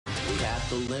We have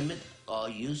to limit our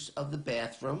use of the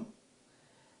bathroom,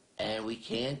 and we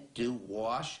can't do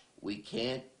wash, we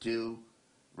can't do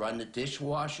run the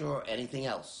dishwasher or anything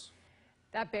else.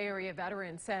 That Bay Area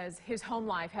veteran says his home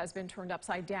life has been turned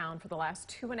upside down for the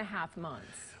last 2.5 months.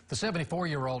 The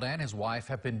 74-year-old and his wife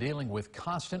have been dealing with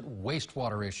constant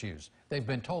wastewater issues. They've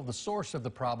been told the source of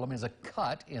the problem is a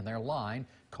cut in their line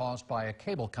caused by a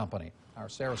cable company. Our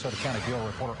Sarasota County Bureau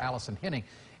reporter Allison Henning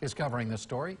is covering this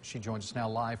story. She joins us now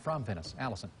live from Venice.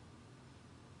 Allison.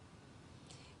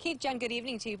 Keith, Jen, good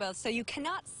evening to you both. So you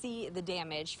cannot see the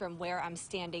damage from where I'm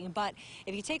standing, but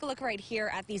if you take a look right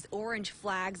here at these orange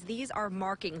flags, these are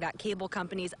marking that cable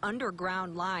company's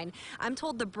underground line. I'm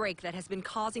told the break that has been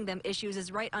causing them issues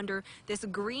is right under this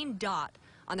green dot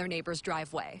on their neighbor's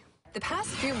driveway. The past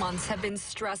few months have been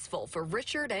stressful for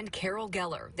Richard and Carol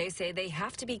Geller. They say they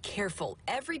have to be careful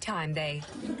every time they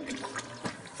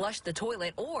flush the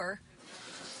toilet or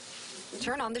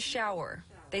turn on the shower.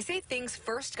 They say things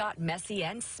first got messy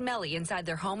and smelly inside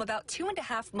their home about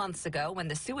 2.5 months ago when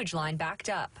the sewage line backed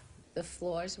up. The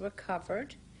floors were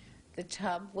covered, the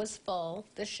tub was full,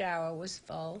 the shower was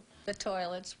full, the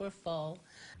toilets were full.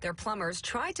 Their plumbers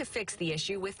tried to fix the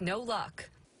issue with no luck.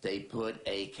 They put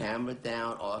a camera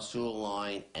down our sewer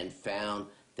line and found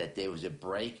that there was a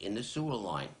break in the sewer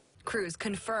line. Crews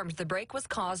confirmed the break was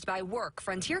caused by work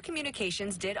Frontier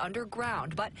Communications did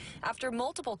underground, but after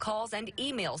multiple calls and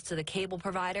emails to the cable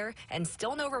provider and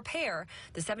still no repair,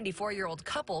 the 74-year-old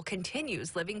couple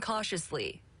continues living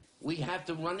cautiously. We have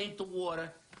to run into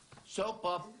water, soap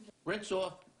up, rinse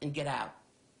off, and get out.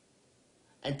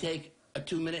 And take a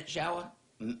 2-minute shower,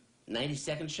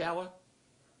 90-second shower.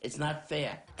 It's not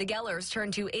fair. The Gellers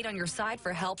turned to 8 on Your Side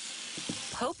for help,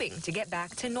 hoping to get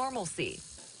back to normalcy.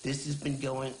 This has been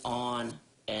going on,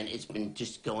 and it's been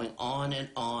just going on,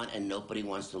 and nobody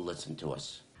wants to listen to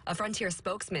us. A Frontier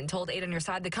spokesman told 8 on Your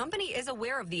Side the company is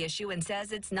aware of the issue and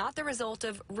says it's not the result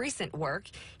of recent work.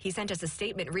 He sent us a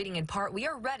statement reading in part, "We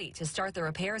are ready to start the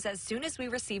repairs as soon as we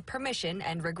receive permission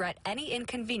and regret any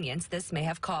inconvenience this may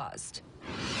have caused."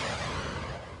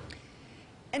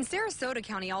 And Sarasota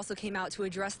County also came out to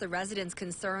address the residents'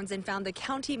 concerns and found the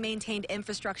county-maintained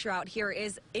infrastructure out here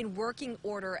is in working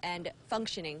order and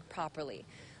functioning properly.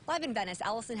 Live in Venice,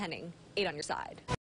 Allison Henning, 8 on Your Side.